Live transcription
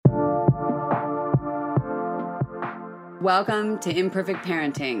Welcome to Imperfect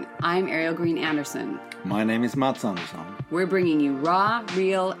Parenting. I'm Ariel Green Anderson. My name is Mats Andersson. We're bringing you raw,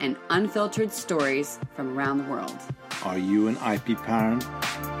 real, and unfiltered stories from around the world. Are you an IP parent?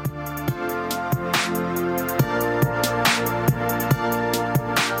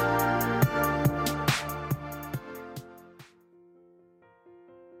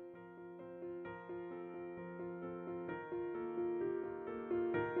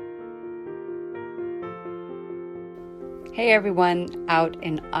 Hey everyone out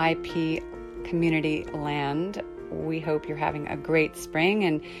in IP community land. We hope you're having a great spring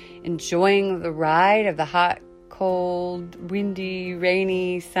and enjoying the ride of the hot, cold, windy,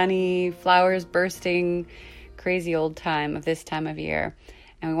 rainy, sunny, flowers bursting, crazy old time of this time of year.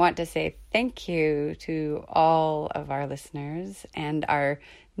 And we want to say thank you to all of our listeners and our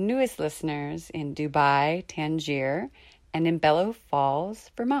newest listeners in Dubai, Tangier, and in Bellows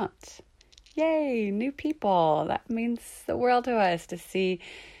Falls, Vermont. Yay, new people. That means the world to us to see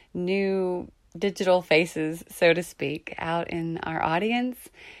new digital faces, so to speak, out in our audience.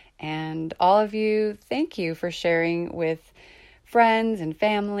 And all of you, thank you for sharing with friends and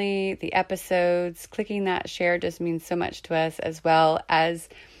family the episodes. Clicking that share just means so much to us, as well as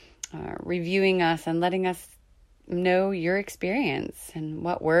reviewing us and letting us know your experience and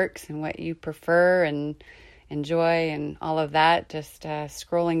what works and what you prefer and enjoy and all of that. Just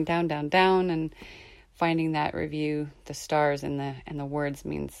scrolling down and finding that review, the stars and the words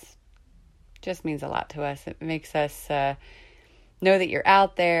means a lot to us. It makes us know that you're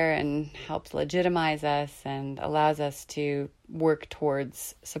out there and helps legitimize us and allows us to work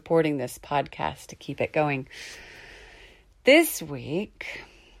towards supporting this podcast to keep it going. This week,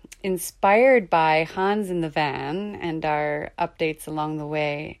 inspired by Hans in the Van and our updates along the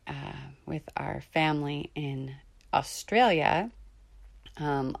way with our family in Australia,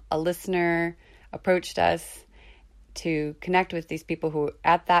 a listener approached us to connect with these people who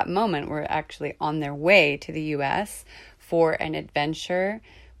at that moment were actually on their way to the US for an adventure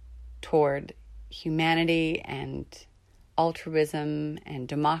toward humanity and altruism and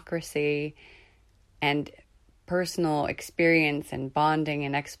democracy and personal experience and bonding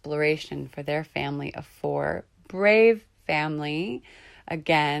and exploration for their family of 4. Brave family,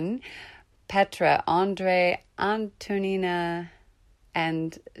 again, Petra, Andre, Antonina,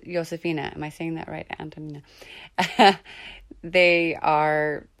 and Josefina. Am I saying that right, Antonina? They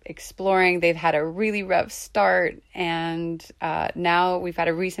are exploring. They've had a really rough start, and now we've had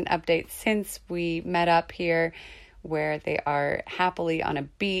a recent update since we met up here where they are happily on a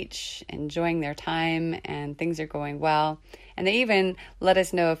beach, enjoying their time, and things are going well. And they even let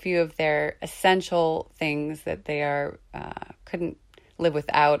us know a few of their essential things that they are couldn't live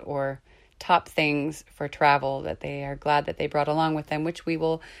without, or top things for travel that they are glad that they brought along with them, which we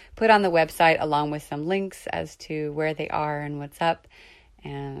will put on the website along with some links as to where they are and what's up,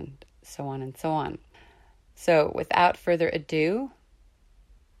 and so on and so on. So without further ado,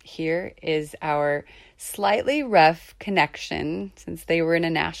 here is our slightly rough connection since they were in a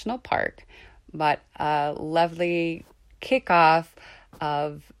national park, but a lovely kickoff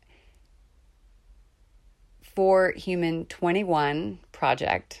of For Human 21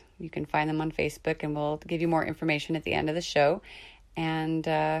 project. You can find them on Facebook, and we'll give you more information at the end of the show. And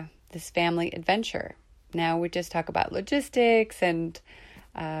this family adventure. Now we just talk about logistics and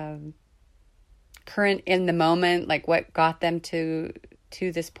current in the moment, like what got them to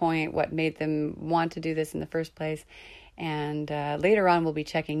this point, what made them want to do this in the first place. And later on, we'll be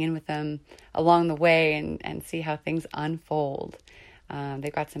checking in with them along the way and see how things unfold.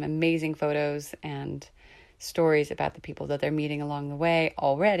 They've got some amazing photos and stories about the people that they're meeting along the way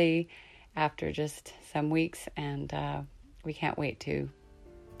already after just some weeks, and we can't wait to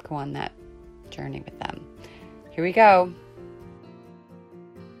go on that journey with them. Here we go.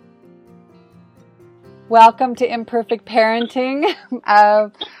 Welcome to Imperfect Parenting.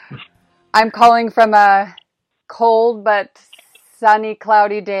 I'm calling from a cold but sunny,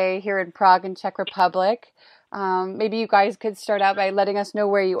 cloudy day here in Prague in Czech Republic. Maybe you guys could start out by letting us know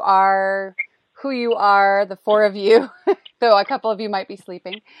where you are, who you are, the 4 of you, though a couple of you might be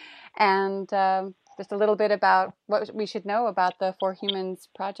sleeping, and just a little bit about what we should know about the For Humans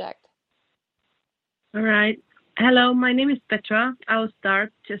project. All right. Hello, my name is Petra. I'll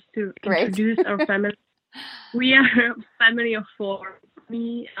start just to introduce our family. We are a family of 4.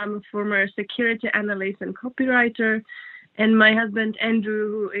 Me, I'm a former security analyst and copywriter, and my husband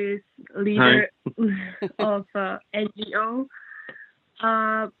Andrew, who is leader of NGO,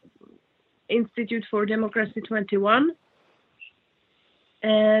 Institute for Democracy 21,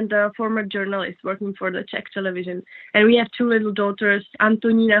 and a former journalist working for the Czech television. And we have 2 little daughters,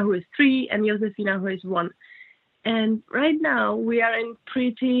 Antonina, who is 3, and Josefina, who is 1. And right now we are in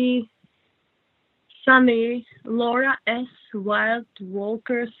pretty sunny Laura S. Wild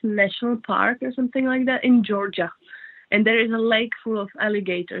Walkers National Park or something like that in Georgia. And there is a lake full of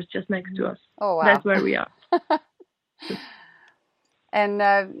alligators just next to us. Oh, wow. That's where we are.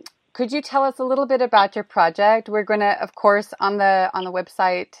 And could you tell us a little bit about your project? We're going to, of course, on the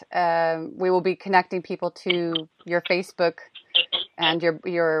website, we will be connecting people to your Facebook and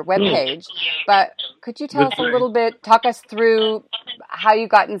your webpage. But could you tell us a little bit, talk us through how you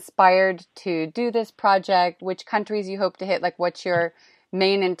got inspired to do this project, which countries you hope to hit, like what your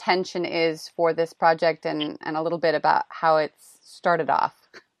main intention is for this project, and a little bit about how it's started off?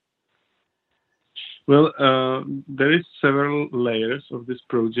 Well, there is several layers of this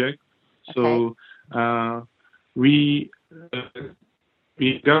project. So we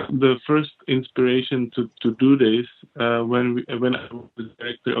got the first inspiration to do this when I was the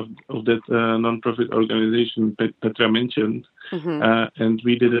director of that nonprofit organization Petra mentioned, and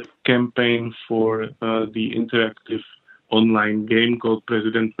we did a campaign for the interactive online game called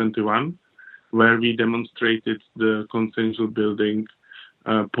President 21, where we demonstrated the consensual building,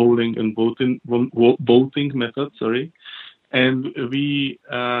 polling and voting method. And we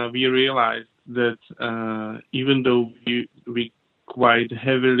realized that even though we quite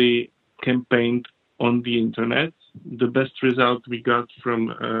heavily campaigned on the internet, the best result we got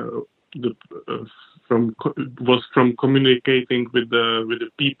was from communicating with the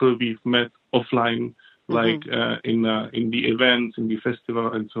people we've met offline, like in the events, in the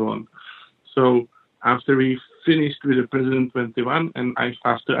festival, and so on. So after we finished with the President 21, and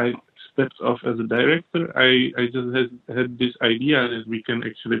after I stepped off as a director, I just had this idea that we can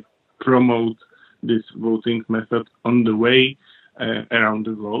actually promote this voting method on the way around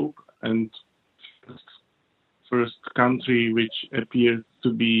the globe. And first country which appeared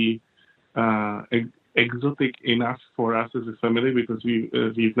to be exotic enough for us as a family, because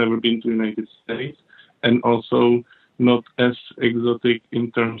we've never been to the United States, and also not as exotic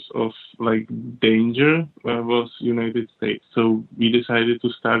in terms of like danger was United States. So we decided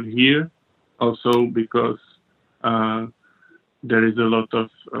to start here, also because there is a lot of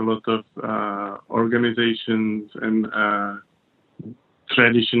organizations and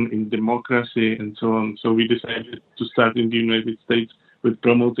tradition in democracy and so on. So we decided to start in the United States with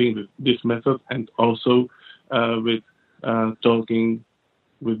promoting this method, and also with talking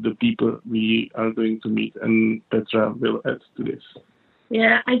with the people we are going to meet, and Petra will add to this.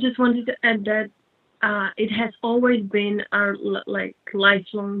 Yeah, I just wanted to add that it has always been our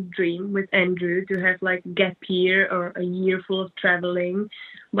lifelong dream with Andrew to have like gap year or a year full of traveling,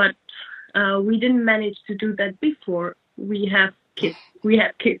 but we didn't manage to do that before we have kids.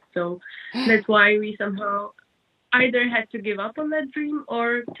 So that's why we somehow either had to give up on that dream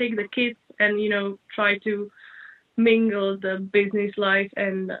or take the kids and try to mingle the business life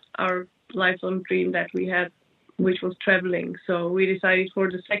and our lifelong dream that we had, which was traveling. So we decided for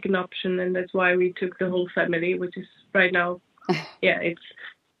the second option, and that's why we took the whole family, which is right now, it's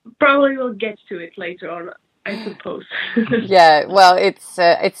probably we'll get to it later on, I suppose. Yeah, well, it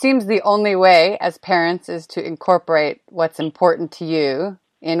seems the only way as parents is to incorporate what's important to you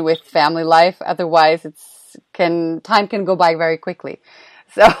in with family life. Otherwise, time can go by very quickly.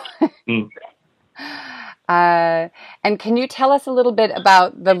 So. And can you tell us a little bit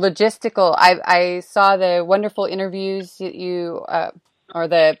about the logistical? I saw the wonderful interviews you or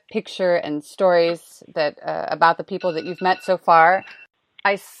the picture and stories that about the people that you've met so far.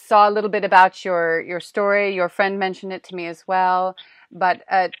 I saw a little bit about your story. Your friend mentioned it to me as well. But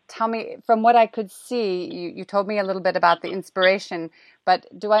tell me, from what I could see, you told me a little bit about the inspiration. But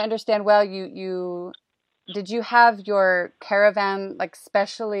do I understand well? Did you have your caravan like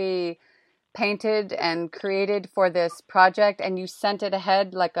specially painted and created for this project, and you sent it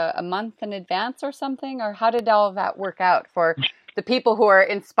ahead like a month in advance or something? Or how did all of that work out for the people who are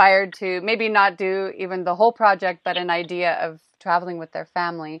inspired to maybe not do even the whole project, but an idea of traveling with their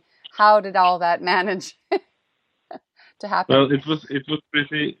family? How did all that manage to happen? Well, it was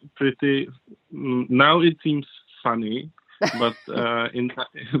pretty. Now it seems funny, but back in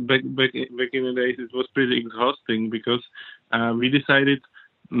the days it was pretty exhausting, because we decided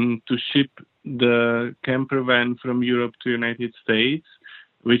to ship the camper van from Europe to United States,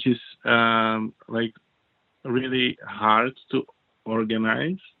 which is like really hard to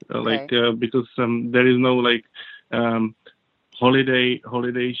organize, because there is no like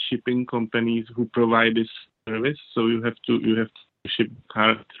holiday shipping companies who provide this service. So you have to ship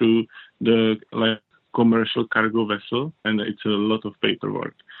car through the commercial cargo vessel, and it's a lot of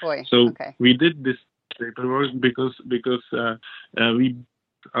paperwork. We did this paperwork because we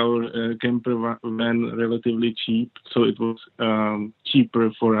our camper van relatively cheap, so it was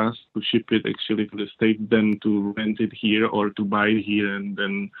cheaper for us to ship it actually to the States than to rent it here or to buy it here and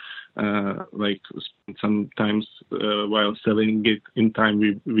then sometimes while selling it in time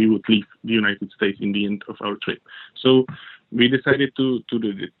we would leave the United States in the end of our trip. So we decided to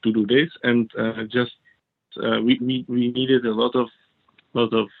do this, and we needed a lot of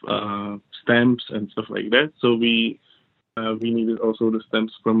stamps and stuff like that. So we needed also the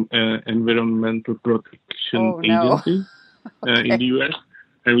stamps from Environmental Protection Agency in the US,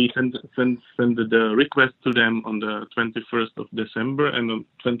 and we sent the request to them on the 21st of December, and on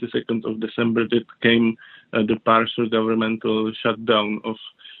 22nd of December it came the partial governmental shutdown of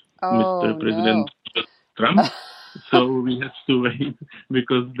Mr. President Trump. So we had to wait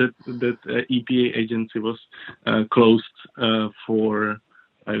because that EPA agency was closed for,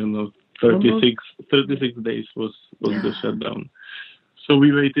 I don't know, 36 days was the shutdown. So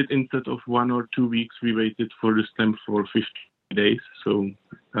we waited, instead of 1 or 2 weeks, we waited for the stamp for 50 days. So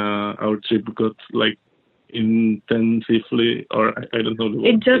our trip got intensively, or I don't know.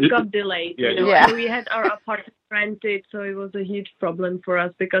 It just got delayed. Yeah. And we had our apartment rented, so it was a huge problem for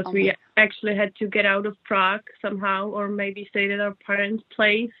us because we actually had to get out of Prague somehow, or maybe stay at our parents'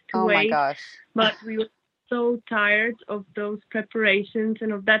 place to wait. Oh my gosh. But we were so tired of those preparations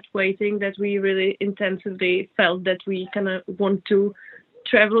and of that waiting that we really intensively felt that we kind of want to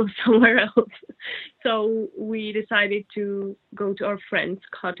travel somewhere else. So we decided to go to our friend's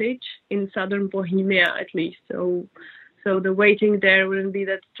cottage in southern Bohemia, at least. So the waiting there wouldn't be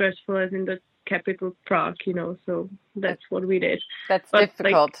that stressful as in the capital, Prague, So that's what we did. That's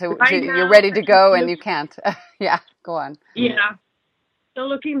difficult. You're ready to go and you can't. Yeah, go on. Yeah. So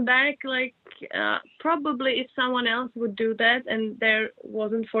looking back, probably if someone else would do that and there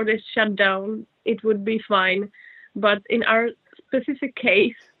wasn't for this shutdown, it would be fine. But in our specific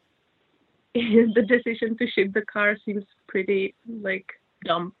case, the decision to ship the car seems pretty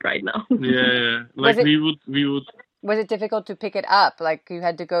dumb right now. Yeah. We would. Was it difficult to pick it up? You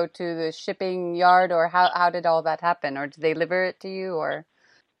had to go to the shipping yard, or how did all that happen? Or did they deliver it to you, or?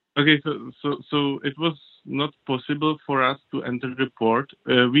 Okay, so it was not possible for us to enter the port.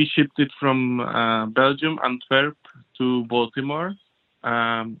 We shipped it from Belgium, Antwerp, to Baltimore,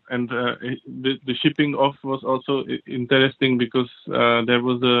 and the shipping off was also interesting because there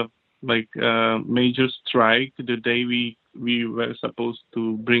was a major strike the day we were supposed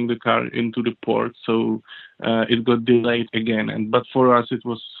to bring the car into the port, so it got delayed again. But for us it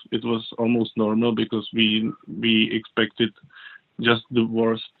was almost normal because we expected just the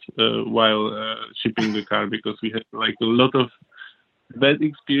worst while shipping the car, because we had a lot of bad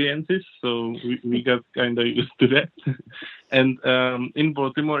experiences, so we got kind of used to that. And in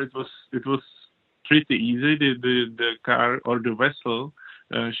Baltimore it was pretty easy. The car or the vessel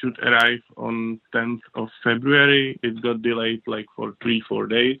should arrive on 10th of February. It got delayed for 3-4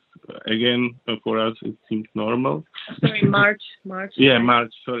 days. Again, for us it seemed normal. Sorry, March. Yeah,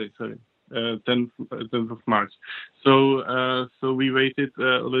 March. Sorry. 10th of March. So we waited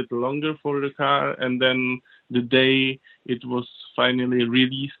a little longer for the car, and then the day it was finally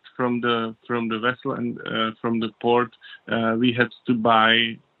released from the vessel and from the port, we had to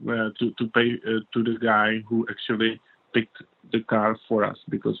buy to pay to the guy who actually picked the car for us,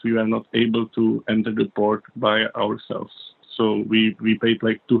 because we were not able to enter the port by ourselves. So we paid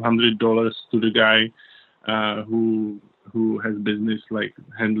 $200 to the guy who has business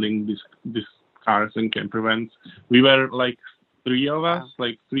handling this cars and camper vans. We were 3 of us,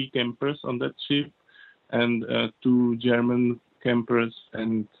 3 campers on that ship, and 2 German campers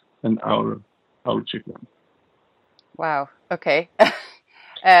and our Czech one. Wow. Okay.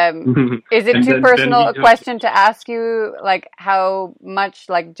 Is it too personal a question to ask you, how much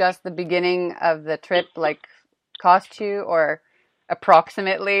just the beginning of the trip cost you, or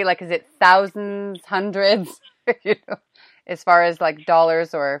approximately, is it thousands, hundreds, as far as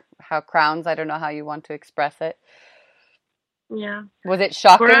dollars or how crowns? I don't know how you want to express it. Yeah. Was it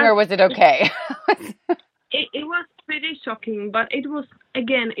shocking or was it okay? It was pretty shocking, but it was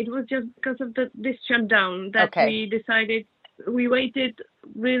just because of this shutdown that we decided. We waited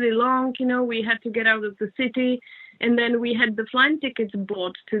really long, we had to get out of the city, and then we had the flight tickets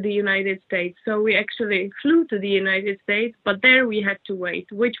bought to the United States. So we actually flew to the United States, but there we had to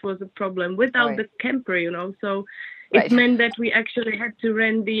wait, which was a problem without the camper, So it meant that we actually had to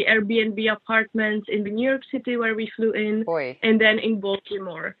rent the Airbnb apartments in the New York City where we flew in, and then in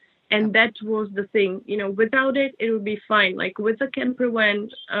Baltimore. And that was the thing, without it would be fine. With the camper van,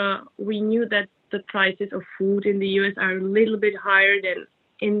 we knew that the prices of food in the US are a little bit higher than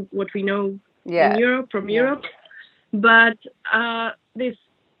in what we know in Europe, from Europe. But this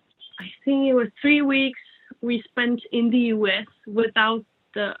think it was 3 weeks we spent in the US without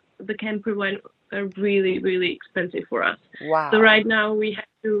the camper van are really, really expensive for us. Wow. So right now we have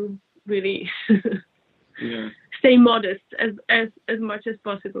to really stay modest as much as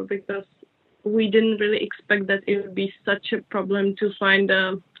possible, because we didn't really expect that it would be such a problem to find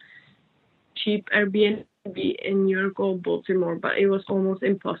a cheap Airbnb in New York or Baltimore, but it was almost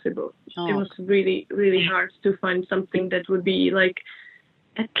impossible. It was really, really hard to find something that would be like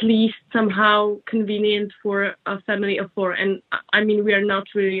at least somehow convenient for a family of 4. And I mean, we are not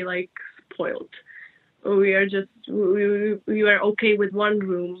really like spoiled. We are just we were okay with one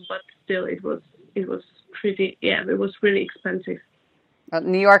room, but still it was pretty, it was really expensive. Well,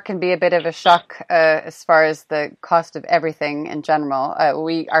 New York can be a bit of a shock as far as the cost of everything in general.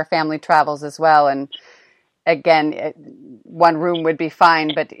 Our family travels as well, and again, one room would be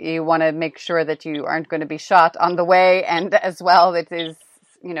fine, but you want to make sure that you aren't going to be shot on the way, and as well, it is,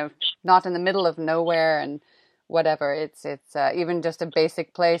 not in the middle of nowhere and whatever. It's even just a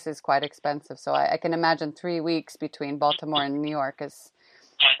basic place is quite expensive. So I can imagine 3 weeks between Baltimore and New York is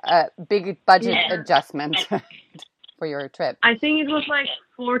a big budget adjustment for your trip. I think it was like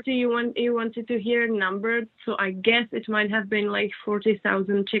 40. You wanted to hear a number, so I guess it might have been like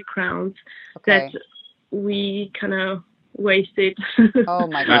 40,000 Czech crowns that we kind of wasted. Oh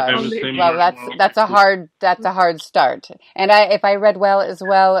my gosh! Well, that's a hard start. And if I read well as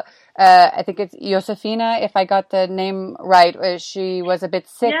well, I think it's Josefina, if I got the name right. She was a bit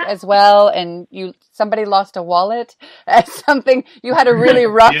sick as well, and somebody lost a wallet. Something, you had a really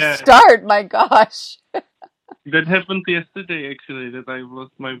rough start. My gosh. That happened yesterday, actually, that I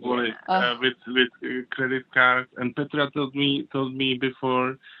lost my wallet with credit card. And Petra told me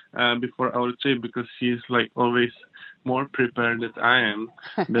before our trip, because she's like always more prepared than I am,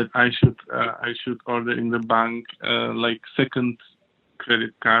 that I should order in the bank like second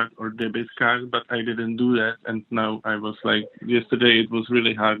credit card or debit card, but I didn't do that. And now I was like, yesterday it was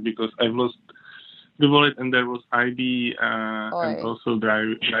really hard because I lost the wallet, and there was ID and also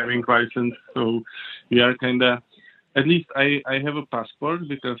driving license. So we are kind of, at least I have a passport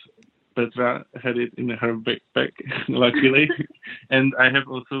because Petra had it in her backpack, luckily. And I have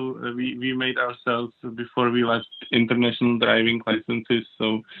also, we made ourselves, before we left, international driving licenses.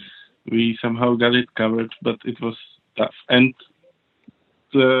 So we somehow got it covered, but it was tough. And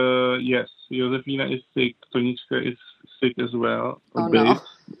yes, Josefina is sick. Tonička is sick as well. No.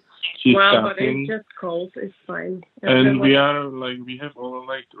 She's but it's just cold. It's fine. And we have all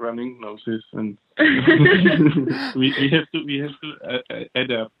like running noses, and we have to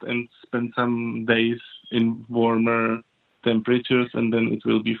adapt and spend some days in warmer temperatures, and then it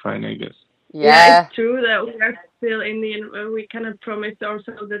will be fine, I guess. Yeah, it's true that we are still in we kind of promised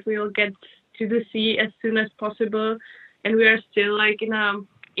ourselves that we will get to the sea as soon as possible, and we are still like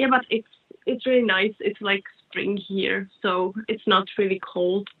but it's really nice. It's like spring here, so it's not really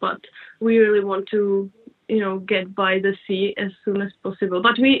cold, but we really want to get by the sea as soon as possible.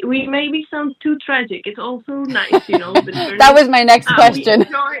 But we maybe sound too tragic. It's also nice, That was my next question.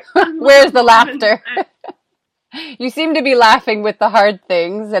 Where's the laughter? You seem to be laughing with the hard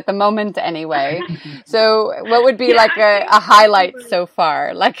things at the moment anyway. So what would be like a highlight so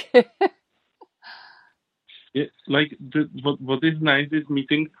far? Like like what is nice is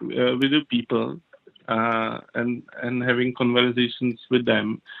meeting with the people and having conversations with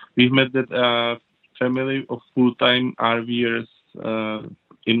them. We've met that family of full-time RVers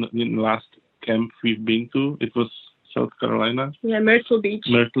in last camp we've been to. It was South Carolina. Yeah, Myrtle Beach.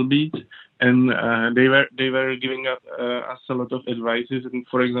 And they were giving us a lot of advices. And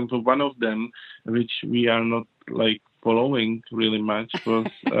for example, one of them, which we are not like following really much, was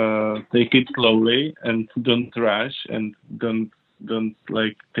take it slowly and don't rush and don't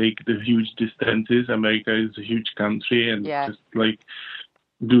like take the huge distances. America is a huge country, and just like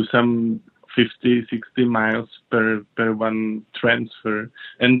do some 50, 60 miles per one transfer.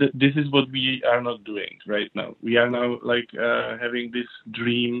 And this is what we are not doing right now. We are now like having this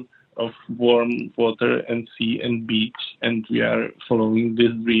dream of warm water and sea and beach, and we are following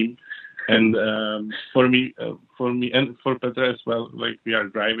this dream. And for me and for Petra as well, like we are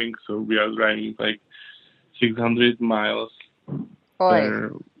driving, so we are driving like 600 miles.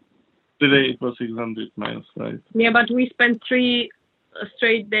 Today it was 600 miles, right? Yeah, but we spent 3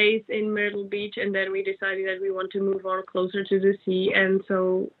 straight days in Myrtle Beach, and then we decided that we want to move on closer to the sea, and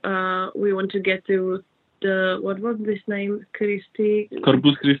so we want to get to what was this name? Corpus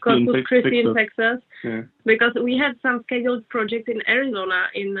Christi in Texas. Yeah. Because we had some scheduled projects in Arizona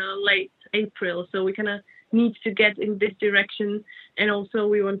in late April, so we kind of need to get in this direction, and also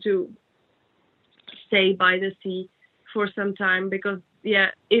we want to stay by the sea for some time, because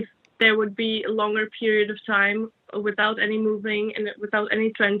if there would be a longer period of time without any moving and without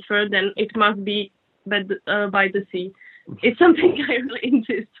any transfer, then it must be by the sea. It's something I really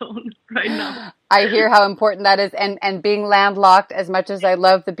insist on right now. I hear how important that is. And being landlocked, as much as I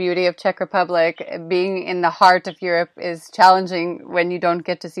love the beauty of Czech Republic, being in the heart of Europe is challenging when you don't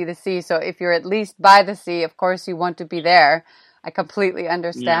get to see the sea. So if you're at least by the sea, of course you want to be there. I completely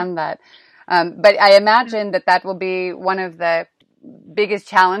understand that. But I imagine that will be one of the biggest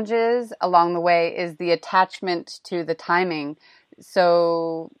challenges along the way is the attachment to the timing.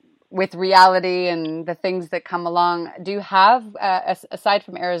 So with reality and the things that come along, do you have, aside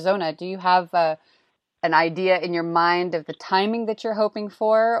from Arizona, do you have an idea in your mind of the timing that you're hoping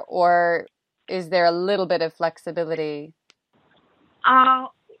for, or is there a little bit of flexibility?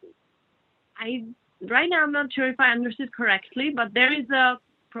 Right now I'm not sure if I understood correctly, but there is a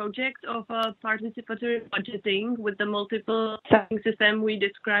project of a participatory budgeting with the multiple system we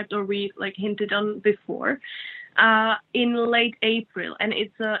described or we hinted on before. In late April, and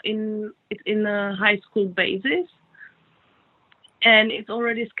it's in a high school basis, and it's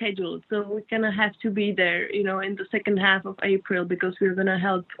already scheduled. So we're gonna have to be there, in the second half of April, because we're gonna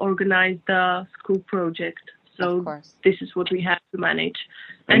help organize the school project. So this is what we have to manage.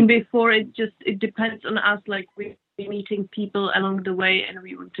 And before it depends on us. We're meeting people along the way, and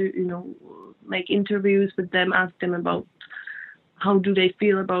we would do, make interviews with them, ask them about how do they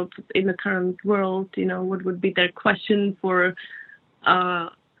feel about in the current world, what would be their question for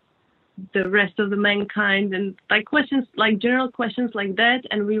the rest of the mankind, and questions, general questions like that.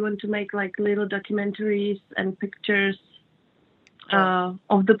 And we want to make little documentaries and pictures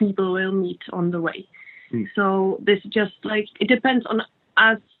of the people we'll meet on the way. So this just it depends on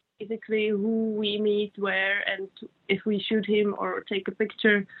us, basically, who we meet, where, and if we shoot him or take a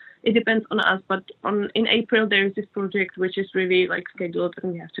picture. It depends on us, but in April there is this project which is really scheduled,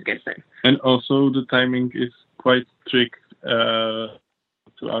 and we have to get there. And also the timing is quite strict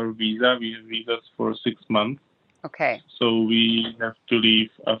to our visa. We have visas for 6 months. Okay. So we have to leave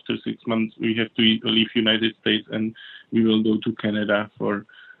after 6 months. We have to leave United States, and we will go to Canada for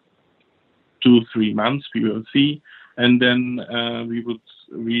 2-3 months. We will see, and then we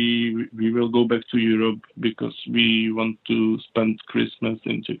will go back to Europe because we want to spend Christmas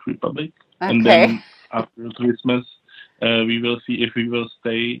in Czech Republic. Okay. And then after Christmas, we will see if we will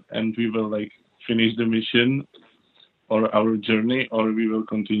stay and we will finish the mission or our journey, or we will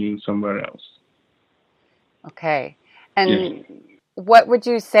continue somewhere else. Okay. And what would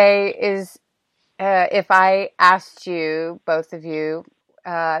you say is, if I asked you, both of you,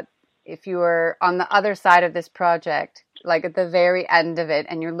 if you were on the other side of this project, at the very end of it,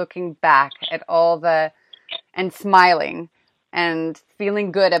 and you're looking back at and smiling and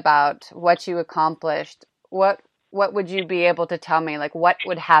feeling good about what you accomplished, what would you be able to tell me? What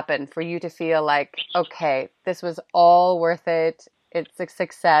would happen for you to feel okay, this was all worth it. It's a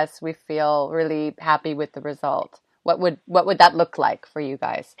success. We feel really happy with the result. What would that look like for you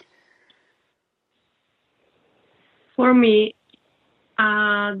guys? For me,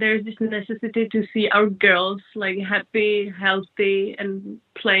 there's this necessity to see our girls happy, healthy, and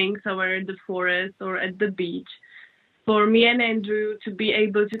playing somewhere in the forest or at the beach. For me and Andrew to be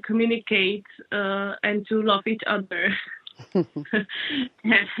able to communicate and to love each other.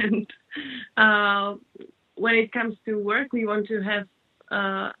 And when it comes to work, we want to have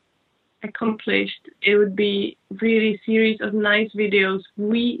accomplished. It would be really series of nice videos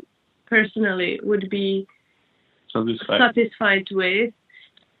we personally would be satisfied with,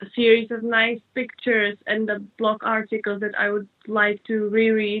 a series of nice pictures and the blog articles that I would like to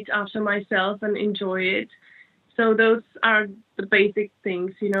reread after myself and enjoy it. So those are the basic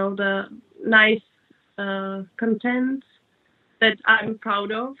things, the nice content that I'm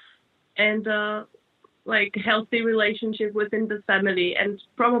proud of, and healthy relationship within the family, and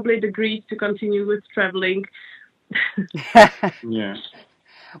probably the greed to continue with traveling. Yeah.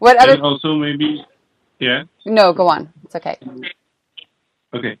 What other? And also maybe. Yeah. No, go on. It's okay.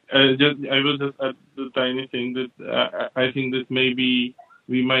 Okay. I will just add the tiny thing that I think that maybe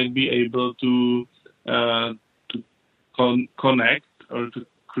we might be able to connect or to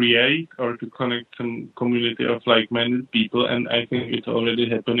create or to connect some community of like-minded people, and I think it's already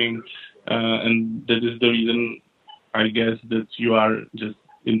happening, and that is the reason, I guess, that you are just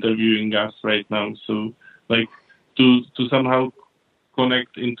interviewing us right now. So, to somehow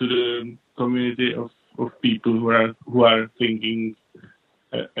connect into the community of people who are thinking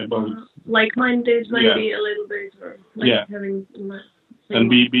about like-minded, maybe a little bit, or having and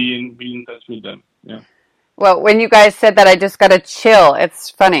be in touch with them. Yeah. Well, when you guys said that, I just got a chill. It's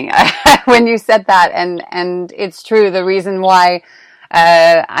funny when you said that, and it's true. The reason why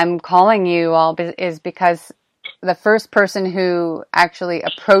I'm calling you all is because the first person who actually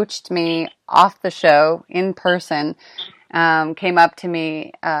approached me off the show in person came up to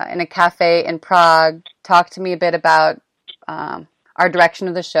me in a cafe in Prague, talked to me a bit about our direction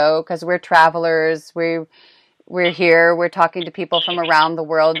of the show, because we're travelers, we're here, we're talking to people from around the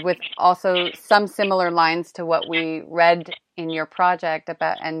world with also some similar lines to what we read in your project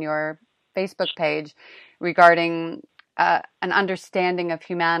about and your Facebook page regarding an understanding of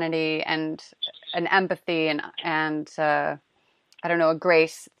humanity and an empathy and I don't know, a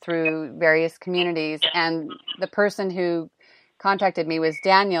grace through various communities. And the person who contacted me was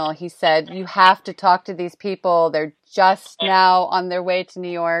Daniel. He said, you have to talk to these people. They're just now on their way to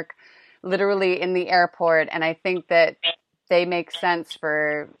New York, literally in the airport. And I think that they make sense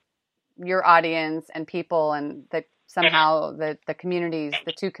for your audience and people, and that somehow the communities,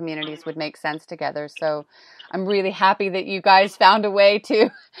 the two communities would make sense together. So I'm really happy that you guys found a way to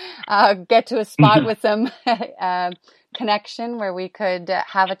get to a spot with some connection where we could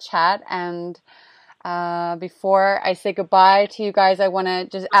have a chat. And before I say goodbye to you guys, I want to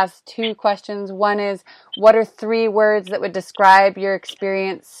just ask two questions. One is, what are 3 words that would describe your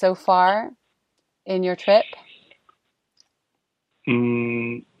experience so far in your trip?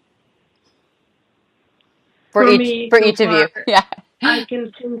 For each of you. Yeah. I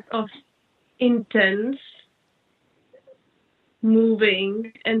can think of intense,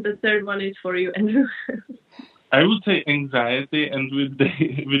 moving, and the third one is for you, Andrew. I would say anxiety, and with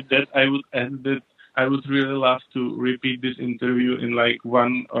that I would add that I would really love to repeat this interview in like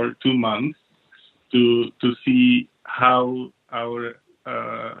 1 or 2 months to see how our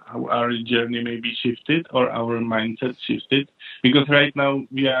journey may be shifted or our mindset shifted, because right now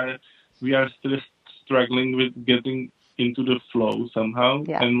we are still struggling with getting into the flow somehow.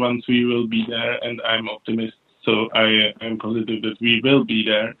 Yeah. And once we will be there, and I'm optimist, so I am positive that we will be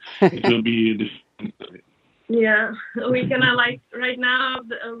there, it will be a different story. Yeah, we gonna like right now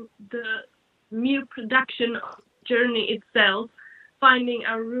the new production journey itself, finding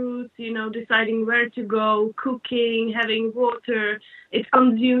our routes, deciding where to go, cooking, having water. It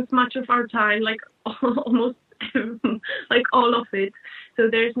consumes much of our time, like almost like all of it. So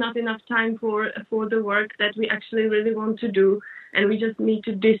there's not enough time for the work that we actually really want to do, and we just need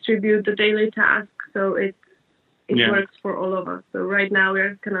to distribute the daily tasks so it works for all of us. So right now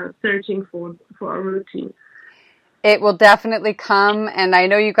we're kind of searching for our routine. It will definitely come, and I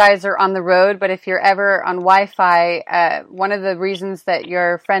know you guys are on the road, but if you're ever on Wi-Fi, one of the reasons that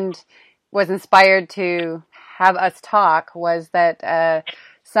your friend was inspired to have us talk was that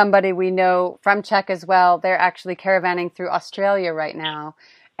somebody we know from Czech as well, they're actually caravanning through Australia right now,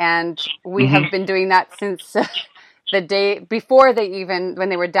 and we have been doing that since the day before when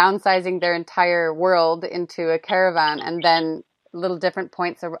they were downsizing their entire world into a caravan, and then little different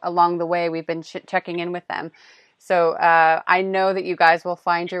points along the way we've been checking in with them. So I know that you guys will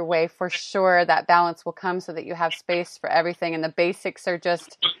find your way for sure. That balance will come so that you have space for everything, and the basics are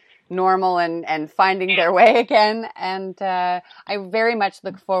just normal and finding their way again. And I very much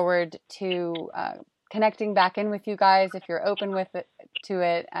look forward to connecting back in with you guys if you're open to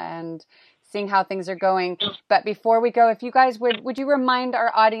it and seeing how things are going. But before we go, if you guys would you remind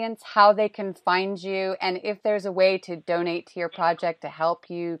our audience how they can find you, and if there's a way to donate to your project to help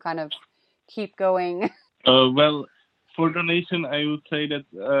you kind of keep going? Well, for donation, I would say that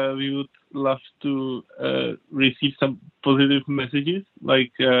we would love to receive some positive messages,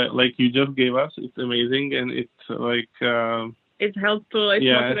 like you just gave us. It's amazing, and it's like it's helpful. It's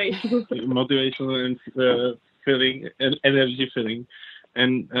motivational and filling and energy filling.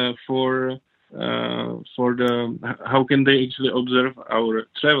 And for the how can they actually observe our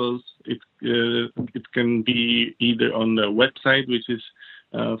travels? It can be either on the website, which is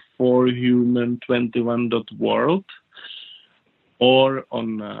forhuman21.world, or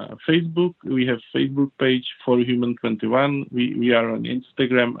on Facebook. We have Facebook page forhuman21. We are on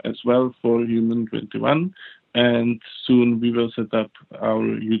Instagram as well, forhuman21, and soon we will set up our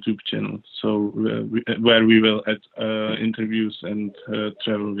YouTube channel, so where we will add interviews and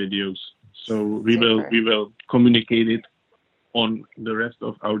travel videos. So we will communicate it on the rest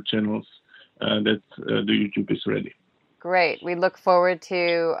of our channels that the YouTube is ready. Great. We look forward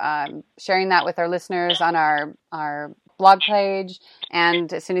to sharing that with our listeners on our blog page.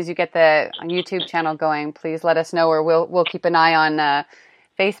 And as soon as you get the YouTube channel going, please let us know, or we'll keep an eye on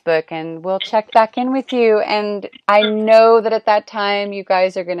Facebook, and we'll check back in with you. And I know that at that time, you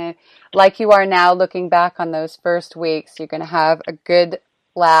guys are going to, like you are now, looking back on those first weeks, you're going to have a good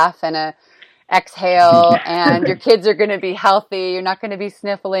laugh and exhale, and your kids are going to be healthy. You're not going to be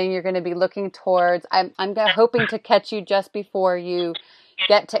sniffling. You're going to be looking towards. I'm hoping to catch you just before you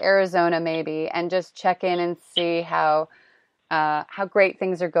get to Arizona, maybe, and just check in and see how great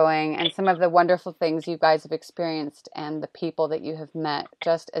things are going and some of the wonderful things you guys have experienced and the people that you have met,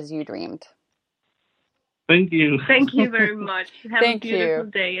 just as you dreamed. Thank you. Thank you very much. Have a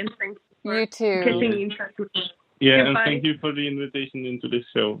beautiful day, and thank you you too. Getting in touch with me. Yeah, and thank you for the invitation into this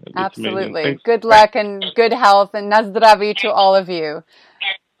show. It's absolutely. Good luck and good health, and na zdraví to all of you.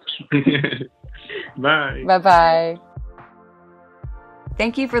 Bye. Bye-bye.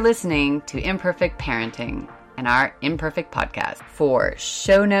 Thank you for listening to Imperfect Parenting and our Imperfect podcast. For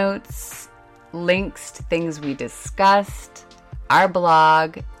show notes, links to things we discussed, our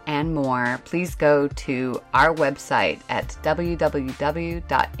blog, and more, please go to our website at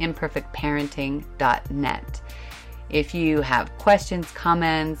www.imperfectparenting.net. If you have questions,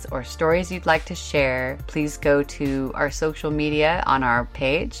 comments, or stories you'd like to share, please go to our social media on our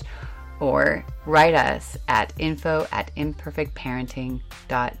page or write us at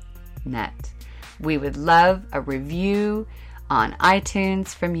info@imperfectparenting.net. We would love a review on iTunes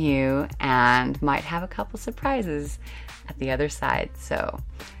from you and might have a couple surprises at the other side. So,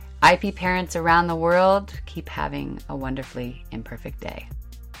 IP parents around the world, keep having a wonderfully imperfect day.